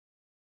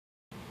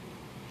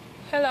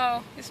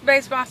Hello, it's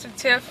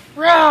BassMonsterTiff.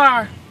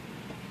 Roar!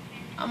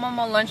 I'm on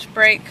my lunch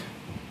break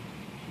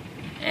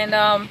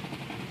and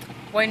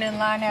waiting in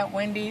line at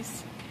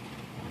Wendy's.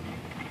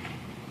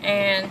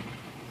 And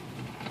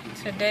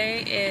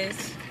today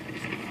is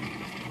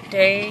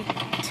day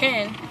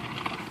 10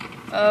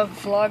 of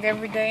Vlog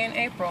Every Day in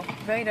April,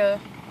 VEDA.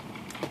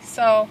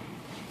 So,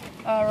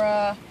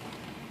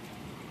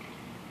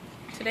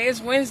 today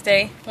is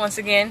Wednesday once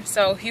again,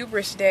 so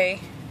HUBRISday.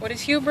 What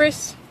is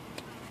hubris?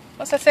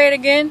 Let's say it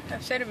again.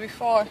 I've said it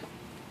before.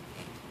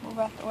 Move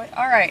out the way.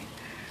 Alright.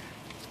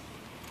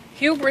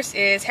 Hubris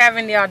is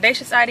having the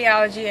audacious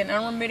ideology and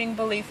unremitting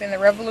belief in the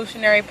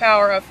revolutionary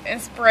power of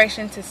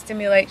inspiration to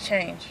stimulate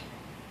change.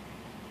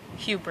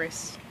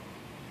 Hubris.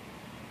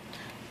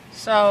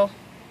 So,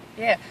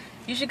 yeah.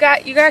 You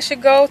guys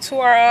should go to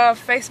our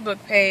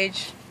Facebook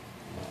page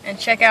and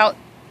check out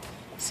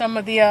some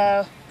of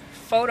the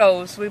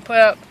photos we put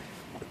up.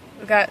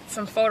 We got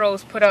some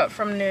photos put up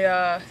from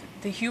the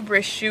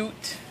Hubris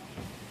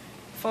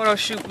photo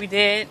shoot we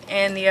did,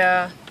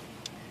 and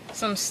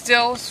some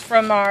stills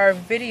from our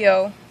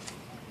video.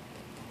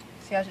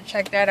 So you should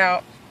check that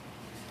out.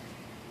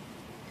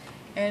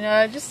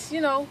 And just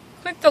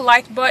click the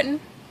like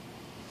button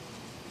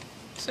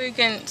so you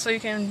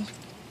can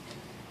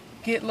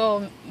get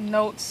little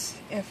notes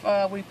if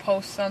we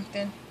post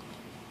something.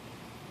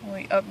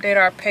 We update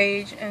our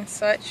page and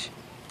such.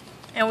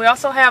 And we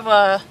also have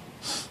a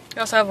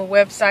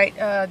website,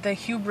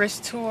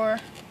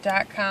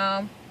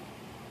 thehubristour.com.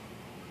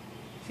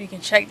 So you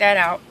can check that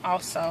out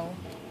also.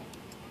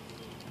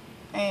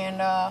 And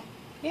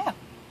yeah,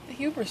 the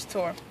Hubris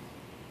Tour.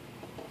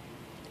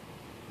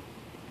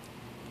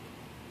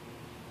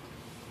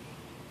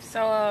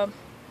 So I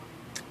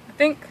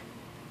think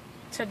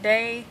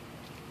today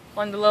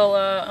on the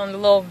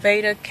little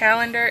VEDA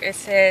calendar it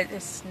said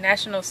it's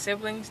National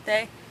Siblings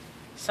Day.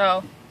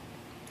 So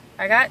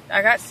I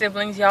got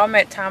siblings. Y'all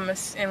met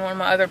Thomas in one of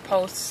my other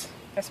posts.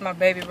 That's my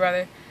baby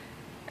brother.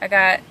 I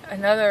got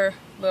another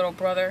little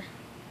brother,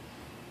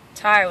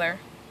 Tyler.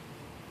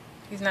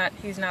 He's not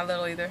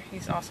little either.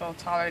 He's also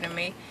taller than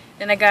me.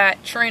 Then I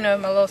got Trina,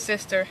 my little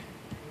sister.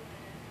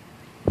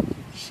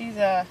 She's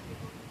yeah,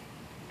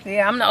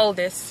 I'm the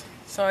oldest.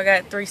 So I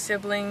got 3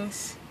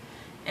 siblings,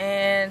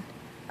 and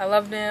I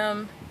love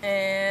them,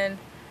 and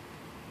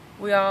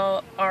we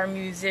all are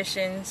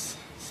musicians.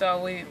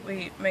 So we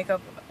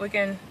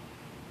can,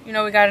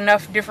 we got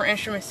enough different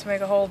instruments to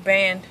make a whole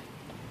band.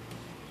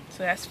 So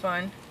that's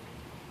fun.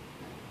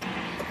 You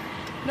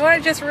know what I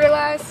just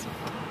realized?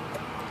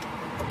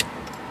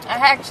 I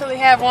actually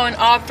have on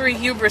all 3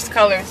 Hubris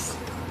colors.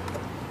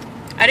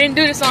 I didn't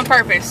do this on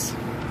purpose.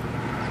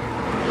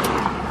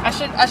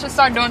 I should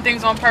start doing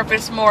things on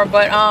purpose more,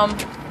 but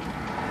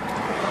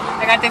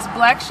I got this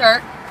black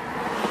shirt.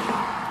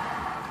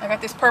 I got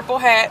this purple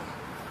hat.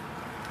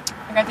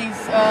 I got these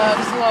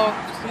this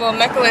little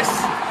necklace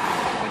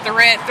with the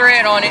red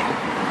thread on it.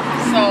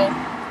 So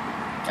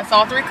that's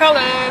all 3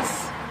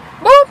 colors.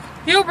 Boop!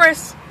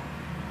 Hubris!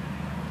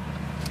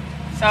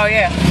 So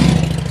yeah.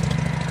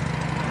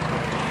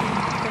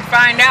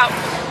 Find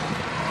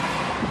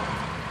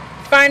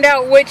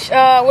out which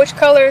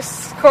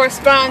colors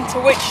correspond to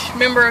which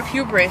member of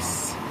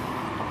Hubris.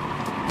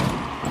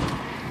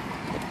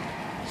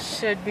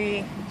 Should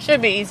be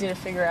easy to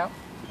figure out.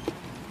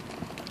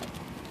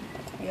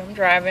 Yeah, I'm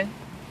driving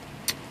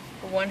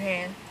with one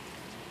hand,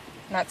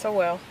 not so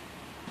well.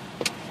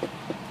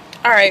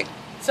 All right,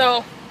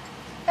 so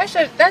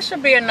that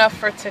should be enough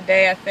for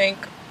today. I think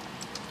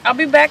I'll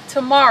be back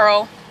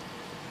tomorrow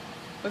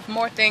with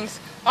more things.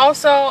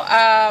 Also,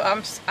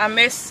 I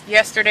missed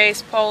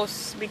yesterday's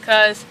post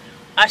because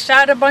I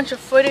shot a bunch of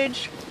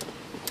footage,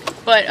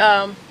 but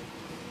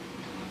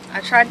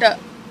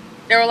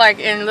they were like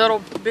in little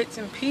bits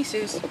and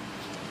pieces,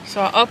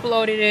 so I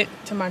uploaded it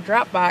to my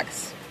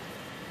Dropbox,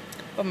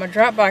 but my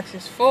Dropbox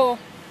is full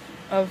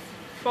of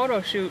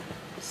photo shoot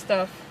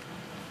stuff,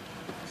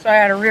 so I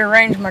had to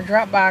rearrange my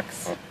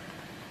Dropbox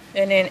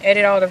and then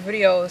edit all the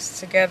videos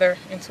together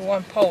into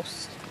one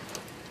post.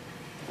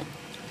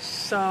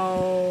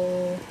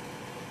 So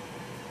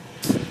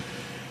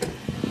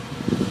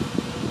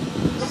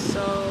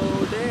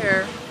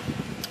there,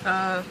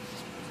 I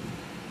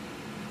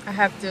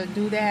have to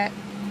do that.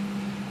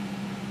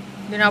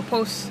 Then I'll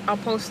post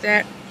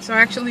that. So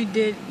I actually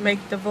did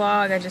make the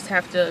vlog. I just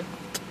have to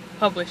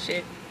publish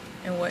it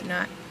and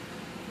whatnot.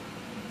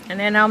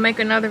 And then I'll make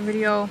another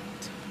video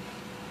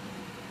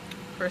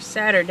for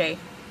Saturday.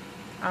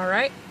 All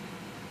right.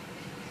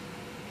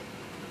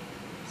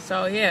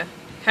 So yeah,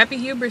 happy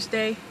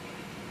HUBRISday.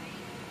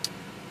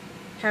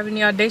 Having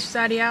the audacious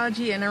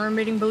ideology and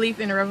unremitting belief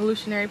in the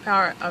revolutionary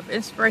power of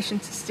inspiration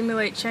to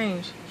stimulate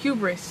change.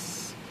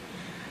 Hubris.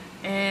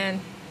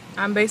 And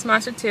I'm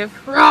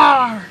BassMonsterTiff.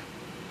 Roar!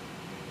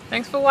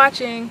 Thanks for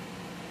watching.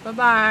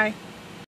 Bye-bye.